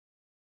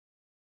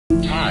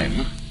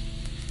time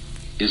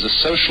is a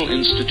social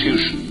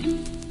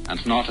institution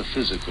and not a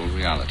physical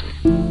reality.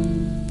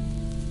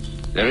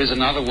 There is,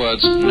 in other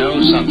words, no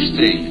such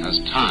thing as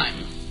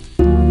time.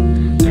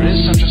 There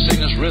is such a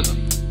thing as rhythm,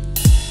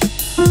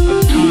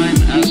 but time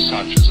as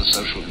such is a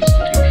social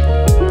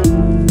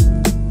institution.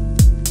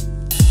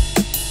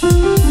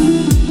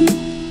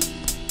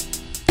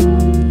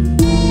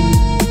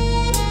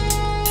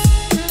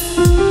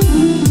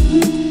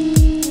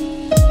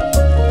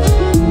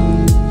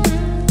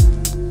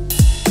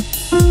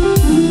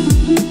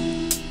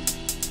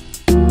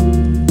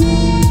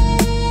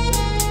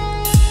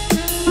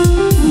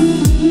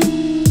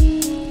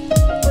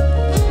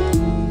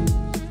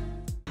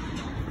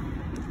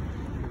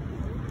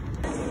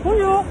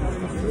 Bonjour.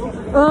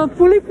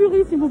 Poulet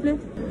curry s'il vous plaît.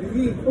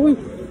 Oui.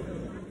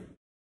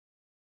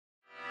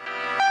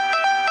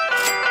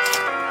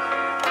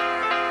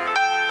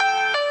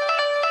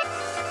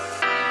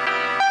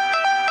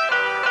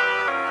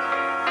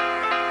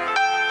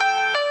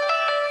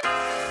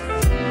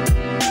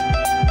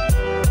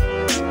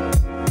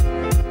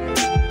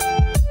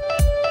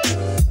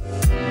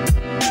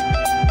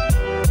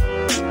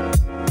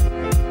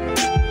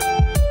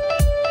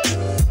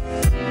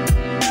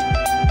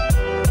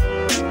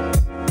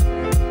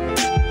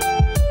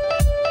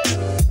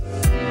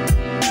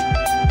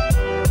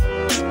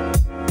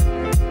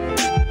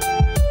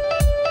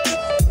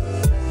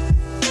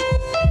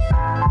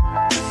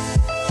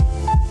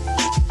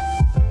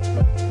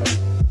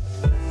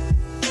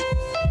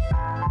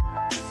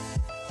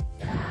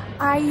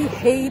 I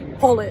hate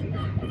pollen.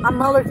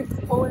 I'm allergic to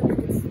pollen.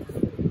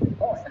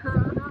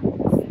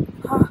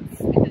 I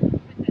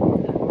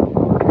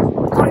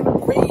can't even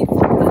breathe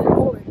because of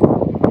pollen.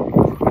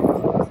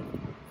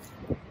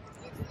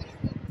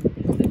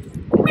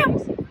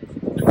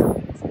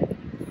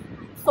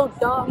 So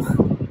dumb.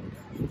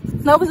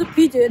 That was a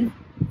pigeon.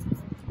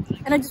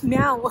 And I just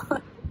meow.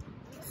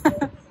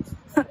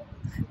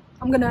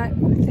 I'm gonna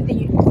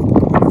continue.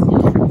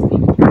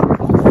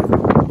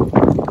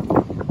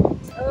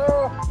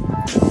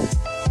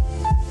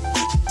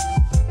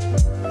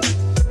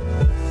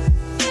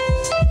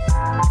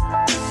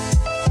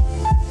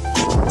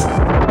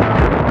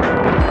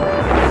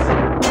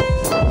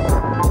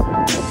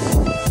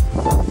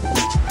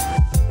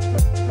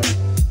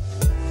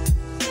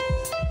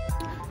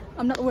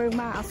 I'm not wearing a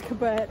mask,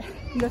 but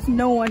there's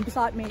no one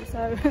beside me,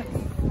 so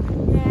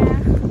yeah.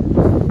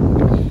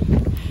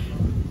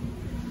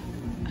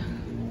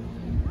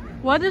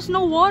 Why there's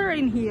no water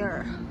in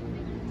here?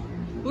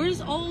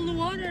 Where's all the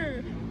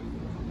water?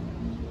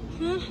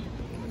 Huh?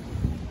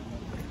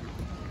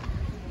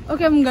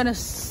 Okay, I'm gonna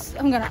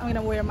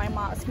wear my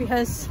mask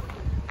because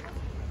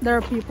there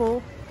are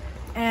people,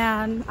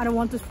 and I don't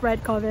want to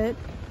spread COVID.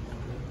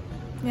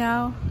 You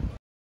know.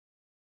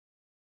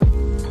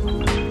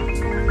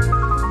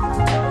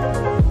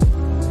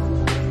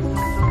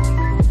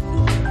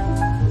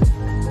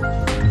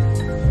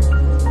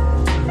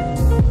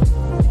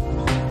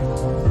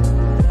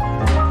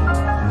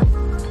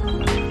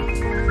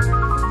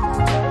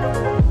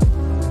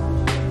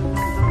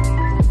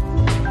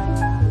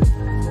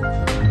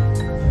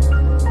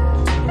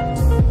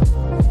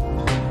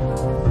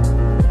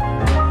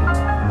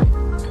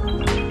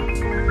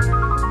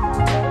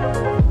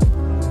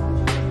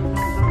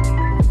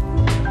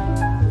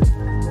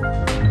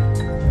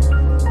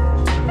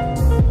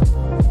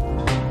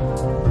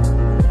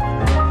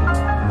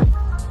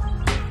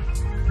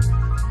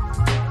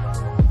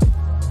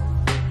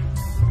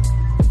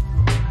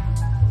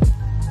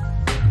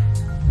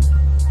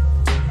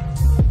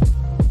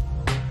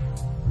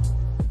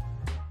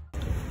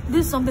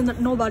 This is something that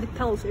nobody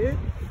tells you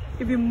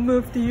if you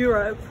move to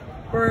Europe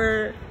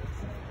or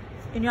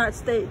in the United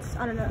States.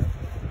 I don't know.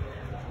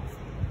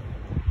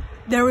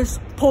 There is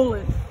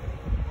pollen.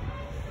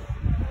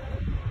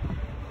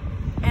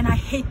 And I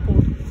hate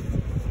pollen.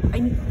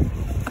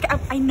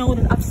 I know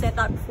that I've said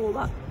that before,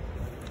 but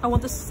I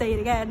want to say it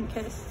again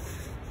because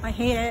I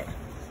hate it.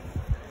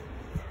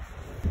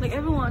 Like,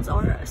 everyone's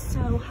are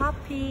so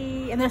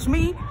happy, and there's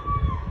me,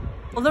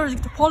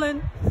 allergic to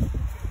pollen.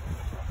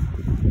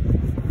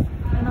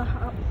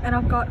 And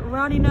I've got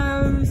runny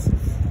nose,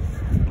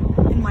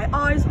 and my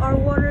eyes are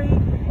watery.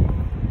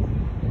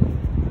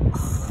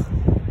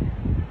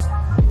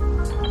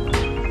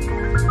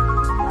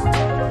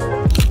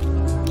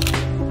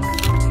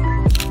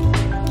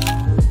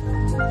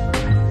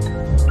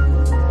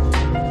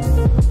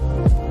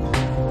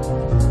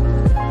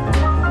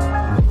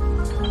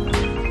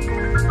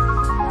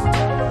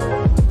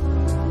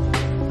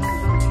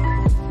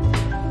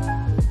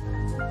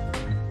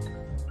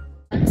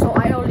 So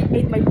I already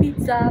ate my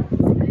pizza.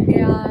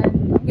 And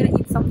I'm gonna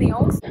eat something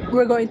else.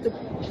 We're going to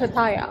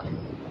Pattaya.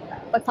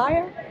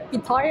 Pattaya?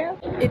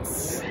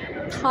 It's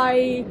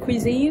Thai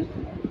cuisine,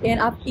 and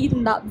I've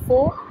eaten that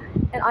before,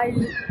 and I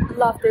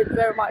loved it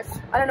very much.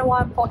 I don't know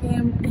why I'm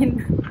talking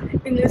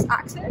in this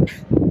accent.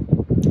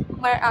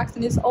 My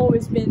accent has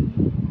always been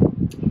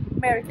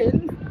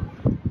American.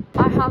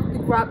 I have to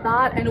grab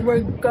that, and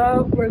we're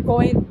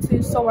going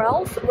to somewhere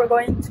else. We're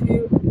going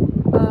to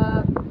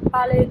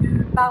Palais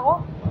du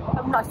Baron.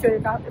 I'm not sure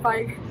if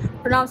I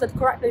pronounce it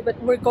correctly,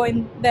 but we're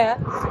going there.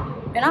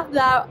 And after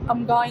that,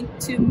 I'm going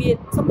to meet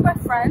some of my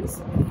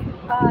friends.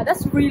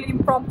 That's really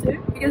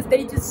impromptu because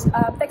they just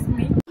texted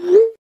me.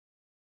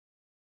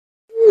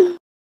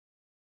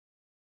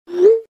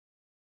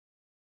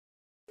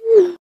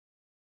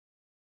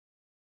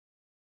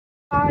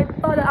 I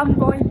thought that I'm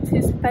going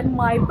to spend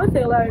my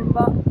birthday alone,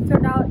 but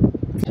turned out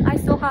I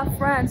still have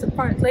friends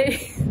apparently.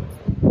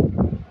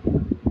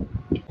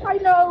 I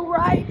know,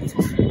 right?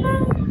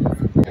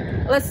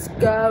 Let's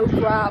go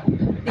grab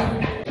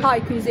the Thai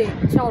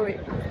cuisine, shall we?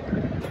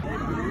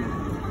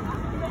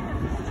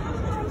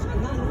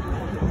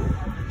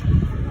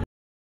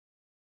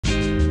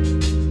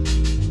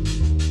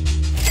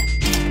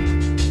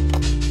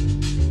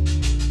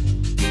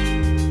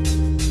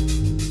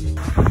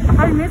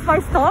 I missed my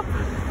stop.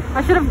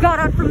 I should have got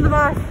out from the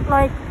bus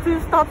like 2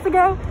 stops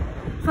ago.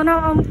 So now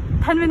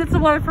I'm 10 minutes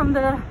away from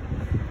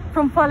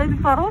Palais du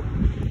Baron.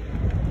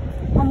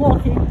 I'm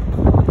walking.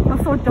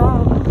 I'm so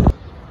dumb.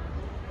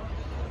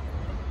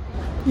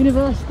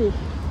 University.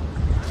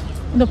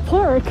 In the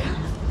park.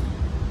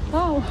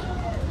 Wow.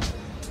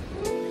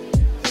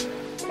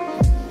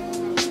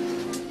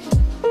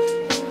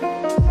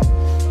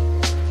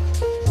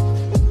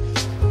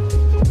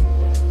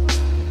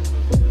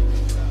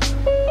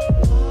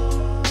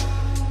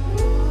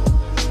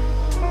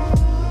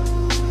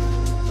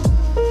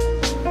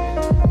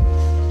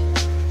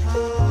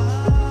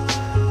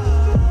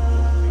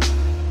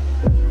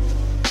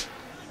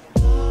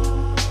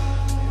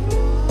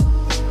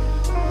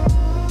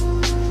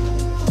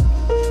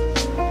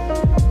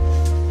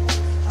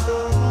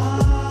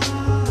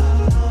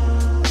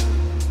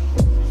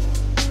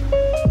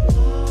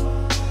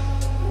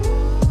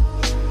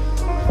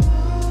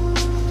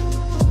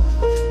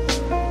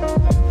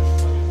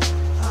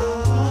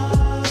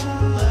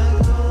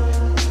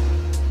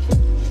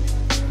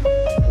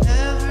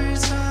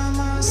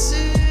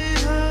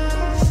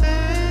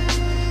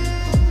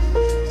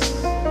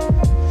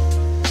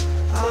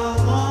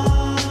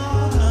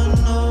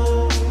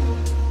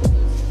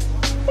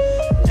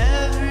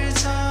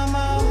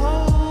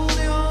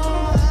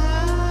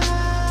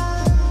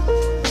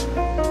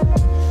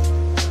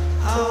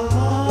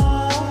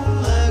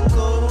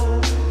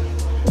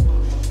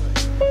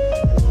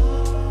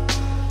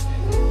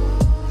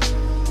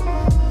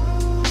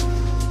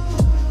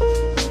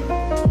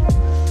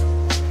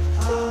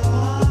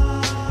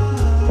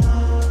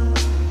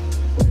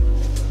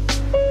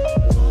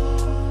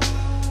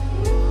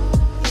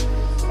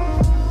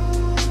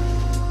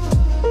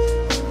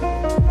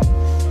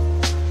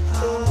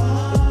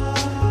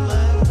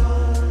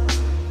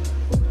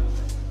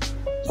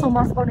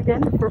 Mask on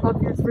again for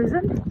obvious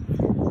reason.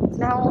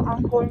 Now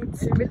I'm going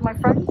to meet my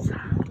friends.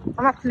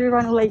 I'm actually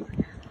running late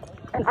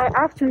and I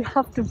actually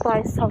have to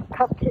buy some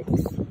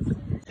cupcakes.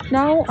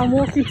 Now I'm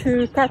walking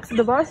to catch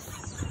the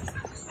bus.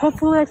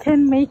 Hopefully I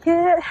can make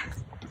it.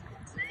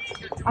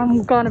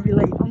 I'm gonna be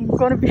late. I'm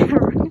gonna be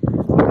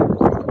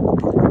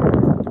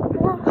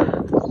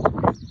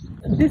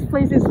This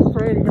place is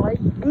pretty,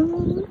 like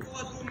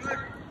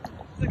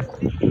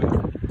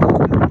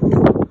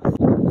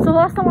So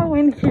last time I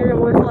went here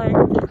was like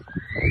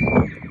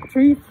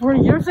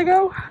 3-4 years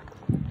ago.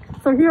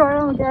 So here I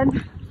am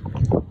again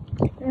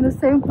in the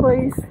same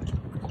place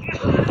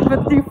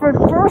with different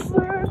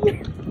person.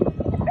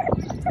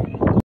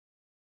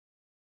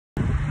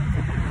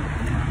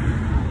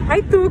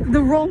 I took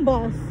the wrong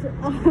bus.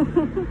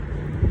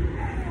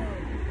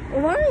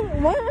 Why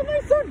am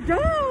I so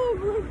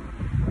dumb?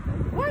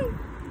 Why?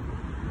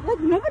 Like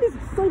nobody's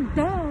so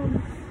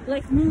dumb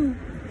like me.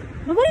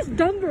 Nobody's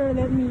dumber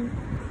than me.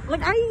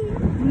 Like I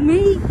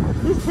made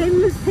the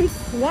same mistake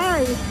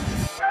twice.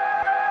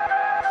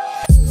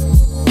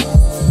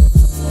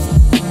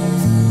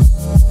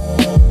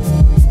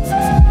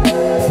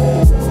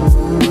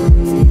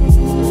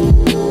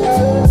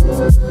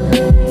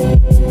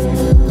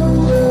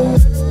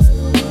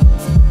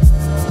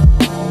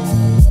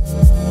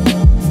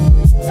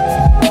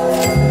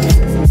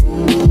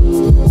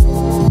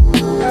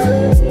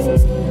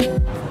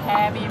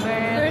 Happy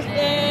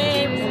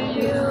birthday to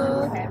you.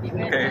 Happy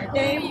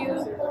birthday to you.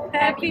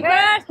 Happy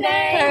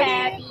birthday.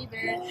 Happy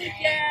birthday.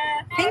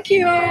 Yeah. Thank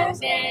you. Happy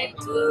birthday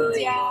to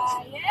you. Yeah.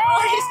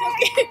 Oh, he's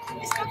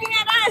looking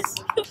at us.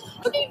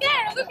 Looking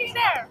there. Looking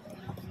there.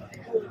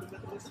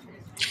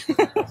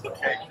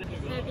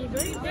 Happy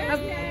birthday.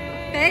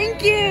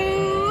 Thank you.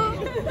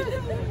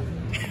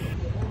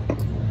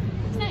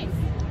 It's nice.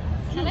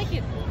 I like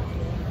it.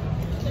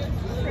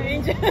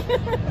 Strange.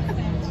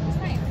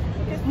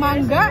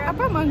 Mangga,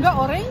 apa mangga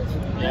orange?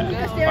 Yeah,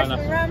 Because there's a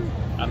rum.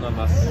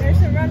 ananas.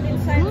 There's a rum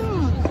inside.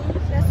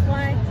 That's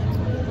why.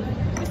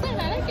 It's nice.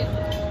 I like it.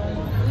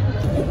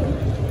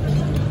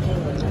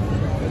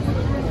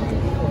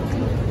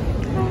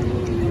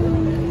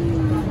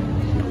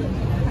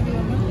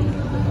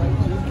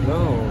 No.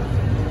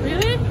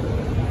 Really?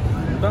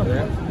 Not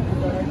yet.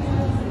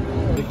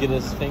 The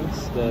Guinness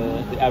things,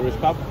 the Irish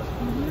pub.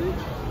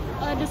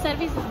 The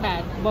service is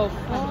bad. Both.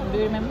 Do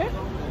you remember?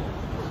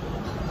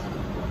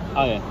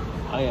 Oh yeah.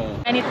 Oh yeah.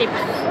 Any tips?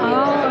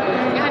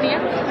 Yeah, honey,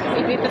 yeah.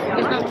 If it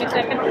is not the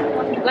second.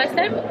 Last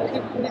time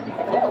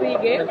we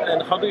gave.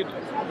 And how do you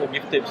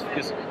give tips?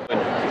 Because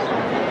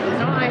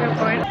No, I have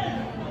point.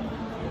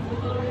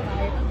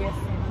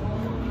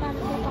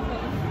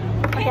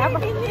 Pakai apa?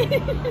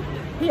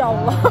 Ya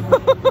Allah.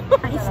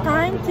 It's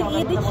time to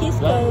eat the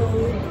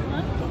cheesecake.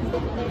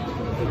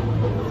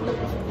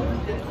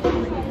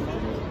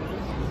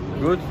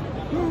 good.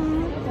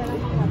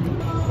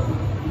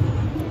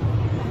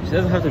 She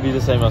doesn't have to be the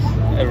same as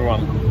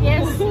everyone.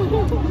 Yes.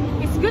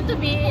 It's good to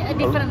be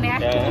different, ya.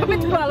 Yeah. Tapi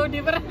terlalu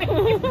different.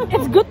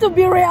 It's good to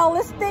be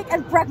realistic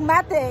and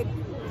pragmatic.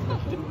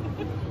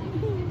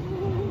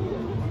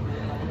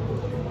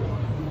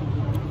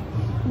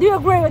 Do you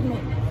agree with me?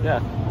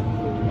 Yeah.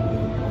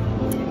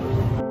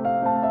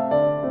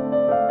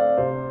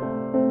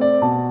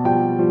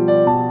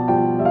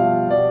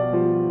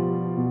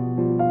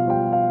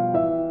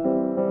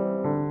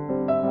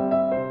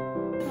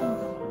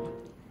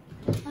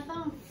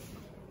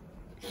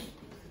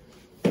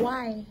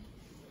 Why?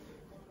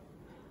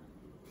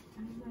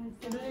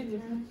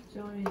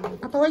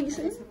 Apa lagi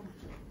sih?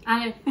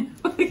 Ayo,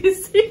 lagi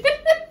sih.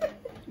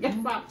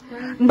 Gampang.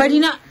 Mbak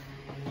Dina,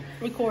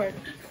 record,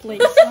 please.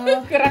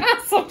 Kurang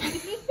asam.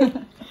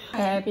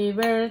 Happy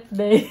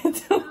birthday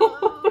to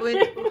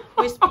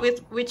With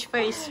which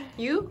face?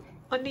 You?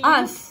 Only you?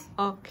 Us.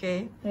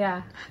 Okay.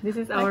 Ya, this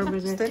is our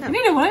birthday. Stand up. Ini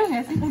udah boleh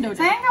nggak sih? Udah.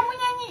 Sayang kamu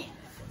nyanyi.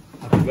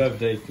 Happy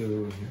birthday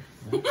to.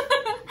 1,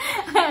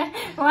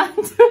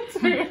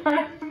 2,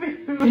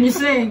 3. Can you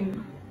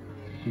sing?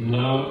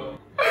 No.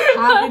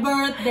 Happy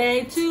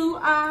birthday to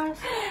us.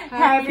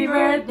 Happy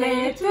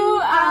birthday to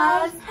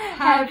us.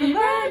 Happy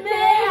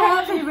birthday,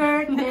 happy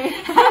birthday,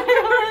 happy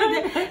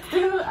birthday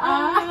to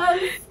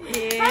us.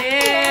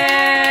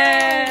 Yeah.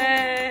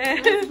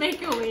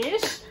 Make a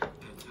wish.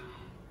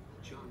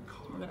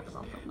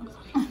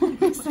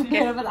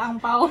 Dapat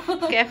angpau.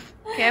 Kev.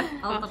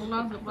 Oh,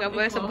 Gak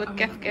boleh sebut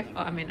Kev.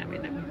 Oh, amin.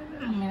 Amin.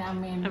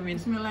 Amin.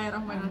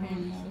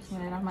 Bismillahirrahmanirrahim.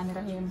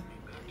 Bismillahirrahmanirrahim.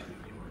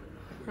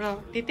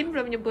 Bro, Titin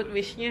belum nyebut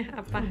wishnya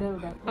apa?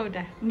 Udah. Oh,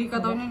 udah. Ini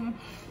katanya.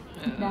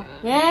 Udah.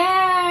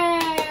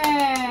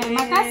 Yeay.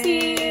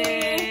 Makasih.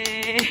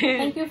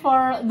 Thank you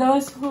for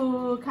those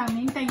who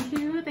coming. Thank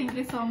you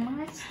so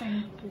much.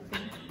 Thank you.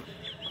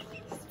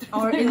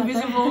 Our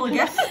invisible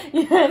guest.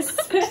 Yes.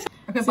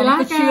 Oke,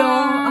 paling kecil.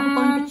 Aku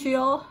paling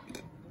kecil.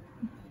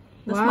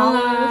 The Voila.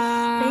 smallest.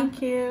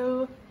 Thank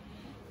you.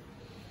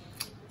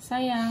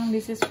 Sayang,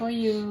 this is for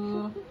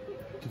you.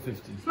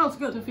 250. Smells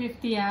good.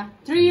 250 ya.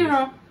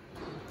 €3.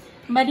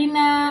 Mbak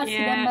Dina,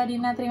 Yeah. sudah Mbak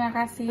Dina, terima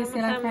kasih.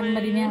 Silakan Mbak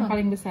Dina yang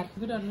paling besar.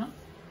 Udah,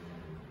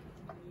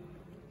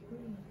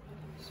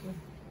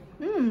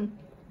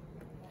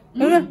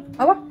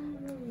 apa?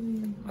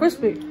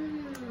 Crispy.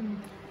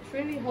 It's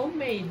really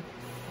homemade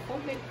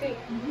cake.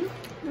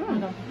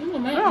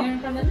 Lumayan, yang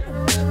kanannya.